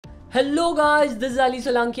Hello guys, this is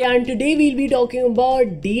Solanki and today we'll be talking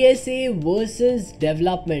about DSA versus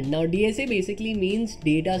development. Now DSA basically means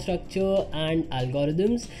data structure and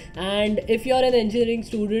algorithms, and if you're an engineering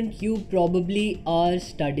student you probably are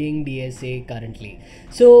studying DSA currently.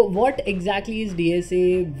 So what exactly is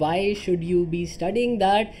DSA, why should you be studying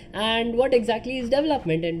that, and what exactly is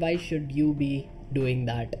development and why should you be doing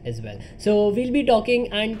that as well. So we'll be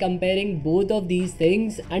talking and comparing both of these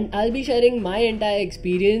things, and I'll be sharing my entire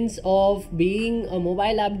experience of being a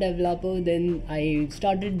mobile app developer. Then I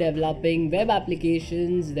started developing web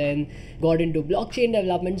applications, then got into blockchain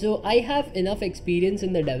development. So I have enough experience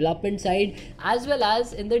in the development side as well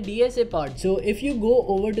as in the DSA part. So if you go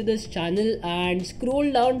over to this channel and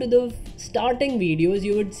scroll down to the starting videos,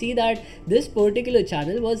 you would see that this particular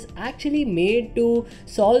channel was actually made to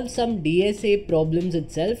solve some DSA problems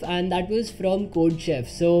itself, and that was from CodeChef.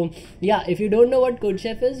 So yeah, if you don't know what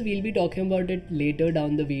CodeChef is, we'll be talking about it later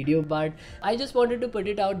down the video, but I just wanted to put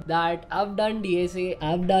it out that I've done DSA,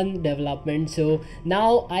 I've done development, so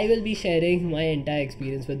now I will be sharing my entire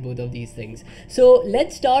experience with both of these things. So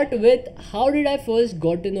let's start with how did I first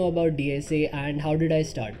got to know about DSA and how did I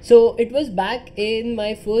start. So it was back in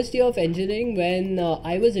my first year of engineering when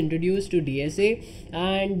I was introduced to DSA,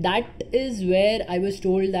 and that is where I was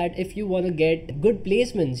told that if you want to get good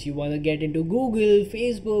placements, you want to get into Google,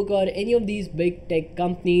 Facebook or any of these big tech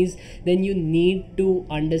companies, then you need to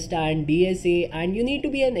understand DSA and you need to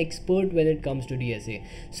be an expert when it comes to DSA.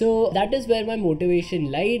 So that is where my motivation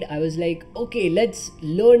lied. I was like, okay, let's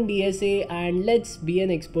learn DSA and let's be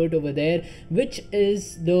an expert over there, which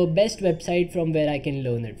is the best website from where I can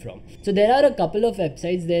learn it from. So there are a couple of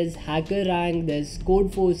websites. There's HackerRank, there's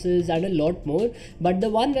Codeforces and a lot more, but the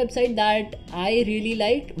one website that I really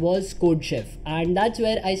liked was CodeChef, and that's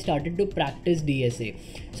where I started to practice DSA.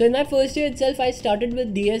 So in my first year itself, I started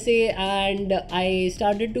with DSA and I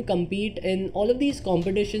started to compete in all of these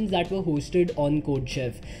competitions that were hosted on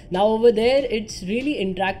CodeChef. Now over there, it's really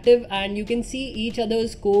interactive and you can see each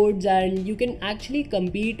other's codes and you can actually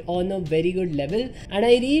compete on a very good level. And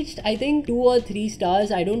I reached, I think, 2 or 3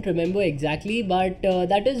 stars. I don't remember exactly, but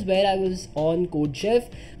that is where I was on CodeChef.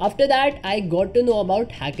 After that, I got to know about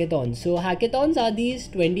hackathons. So hackathons are these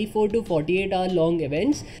 24 to 48 hour long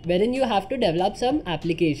events wherein you have to develop some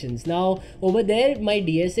applications. Now over there, my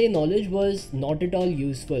DSA knowledge was not at all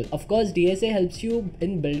useful. Of course, DSA helps you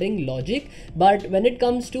in building logic, but when it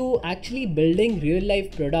comes to actually building real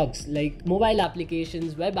life products like mobile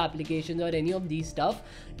applications, web applications or any of these stuff,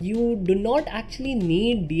 you do not actually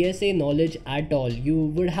need DSA knowledge at all. You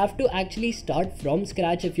would have to actually start from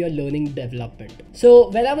scratch if you're learning development. So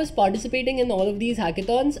when I was participating in all of these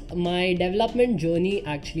hackathons, my development journey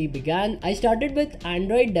actually began. I started with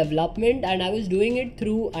Android development and I was doing it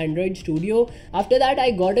through Android Studio. After that, I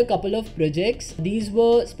got a couple of projects. These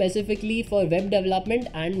were specifically for web development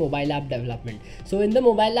and mobile app development. So in the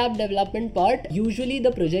mobile app development part, usually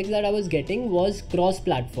the projects that I was getting was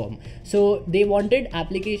cross-platform. So they wanted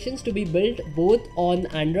applications to be built both on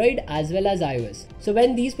Android as well as iOS. So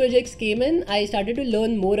when these projects came in, I started to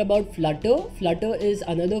learn more about Flutter. Flutter is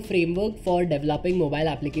another framework for developing mobile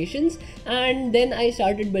applications, and then I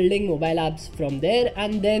started building mobile apps from there,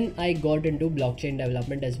 and then I got into blockchain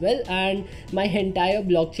development as well, and my entire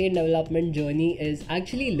blockchain development journey is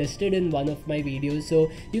actually listed in one of my videos, so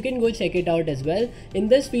you can go check it out as well. In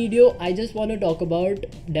this video, I just want to talk about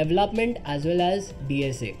development as well as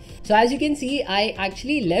DSA. So as you can see, I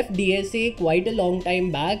actually left DSA quite a long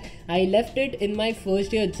time back. I left it in my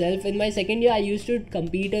first year itself. In my second year, I used to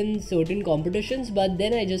compete in certain competitions, but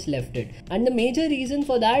then I just left it. And the major reason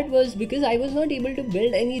for that was because I was not able to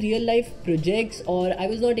build any real life projects, or I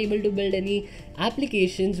was not able to build any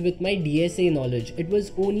applications with my DSA knowledge. It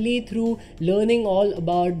was only through learning all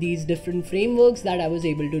about these different frameworks that I was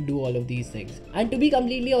able to do all of these things. And to be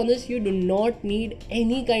completely honest, you do not need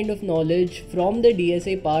any kind of knowledge from the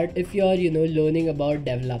DSA part if you're learning about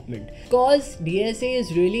development, because DSA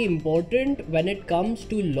is really important when it comes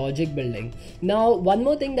to logic building. Now one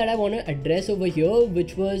more thing that I want to address over here,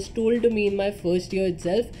 which was told to me in my first year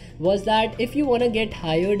itself, was that if you want to get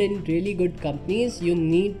hired in really good companies, you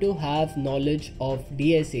need to have knowledge of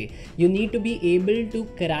DSA. You need to be able to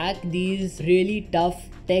crack these really tough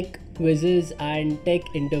tech quizzes and tech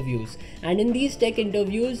interviews, and in these tech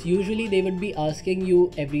interviews usually they would be asking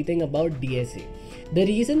you everything about DSA. The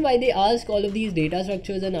reason why they ask all of these data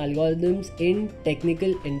structures and algorithms in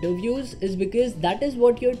technical interviews is because that is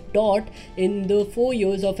what you're taught in the 4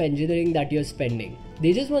 years of engineering that you're spending.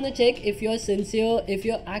 They just want to check if you're sincere, if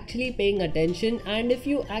you're actually paying attention, and if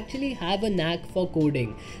you actually have a knack for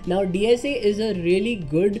coding. Now DSA is a really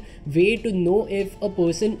good way to know if a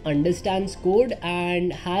person understands code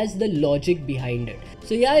and has the logic behind it.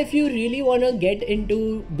 So yeah, if you really want to get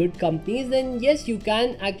into good companies, then yes, you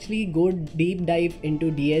can actually go deep dive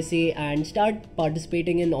into DSA and start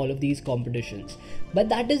participating in all of these competitions. But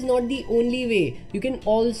that is not the only way. You can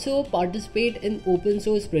also participate in open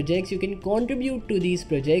source projects. You can contribute to these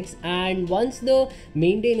projects, and once the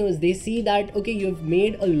maintainers, they see that okay, you've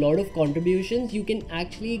made a lot of contributions, you can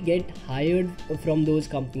actually get hired from those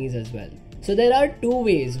companies as well. So there are two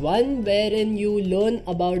ways. One wherein you learn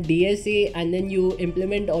about DSA and then you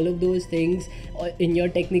implement all of those things in your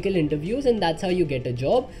technical interviews, and that's how you get a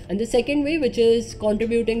job. And the second way, which is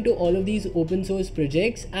contributing to all of these open source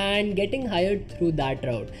projects and getting hired through that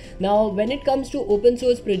route. Now when it comes to open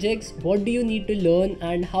source projects, what do you need to learn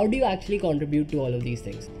and how do you actually contribute to all of these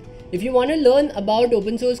things? If you want to learn about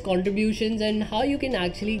open source contributions and how you can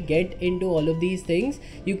actually get into all of these things,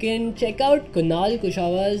 you can check out Kunal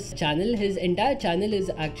Kushawa's channel. His entire channel is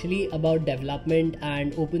actually about development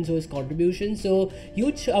and open source contributions. So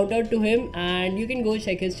huge shout out to him, and you can go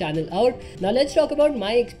check his channel out. Now let's talk about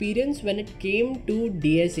my experience when it came to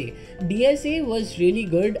DSA. DSA was really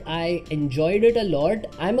good. I enjoyed it a lot.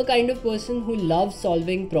 I'm a kind of person who loves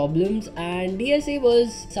solving problems, and DSA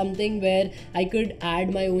was something where I could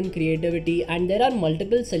add my own creativity, and there are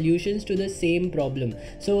multiple solutions to the same problem.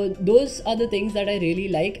 So those are the things that I really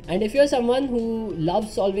like. And if you're someone who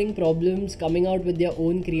loves solving problems, coming out with their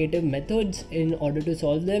own creative methods in order to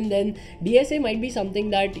solve them, then DSA might be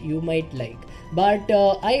something that you might like. But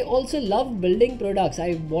I also love building products.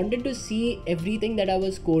 I wanted to see everything that I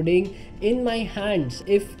was coding in my hands.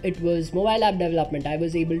 If it was mobile app development, I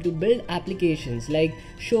was able to build applications like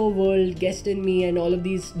Show World, Guest in Me, and all of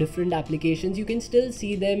these different applications. You can still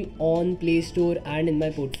see them on Play Store and in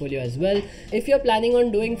my portfolio as well. If you're planning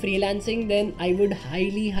on doing freelancing, then I would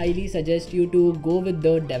highly suggest you to go with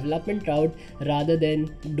the development route rather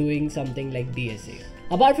than doing something like DSA.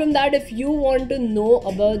 Apart from that, if you want to know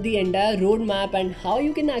about the entire roadmap and how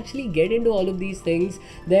you can actually get into all of these things,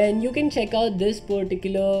 then you can check out this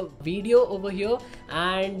particular video over here,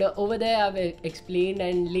 and over there I've explained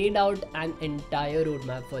and laid out an entire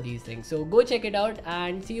roadmap for these things. So go check it out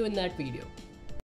and see you in that video.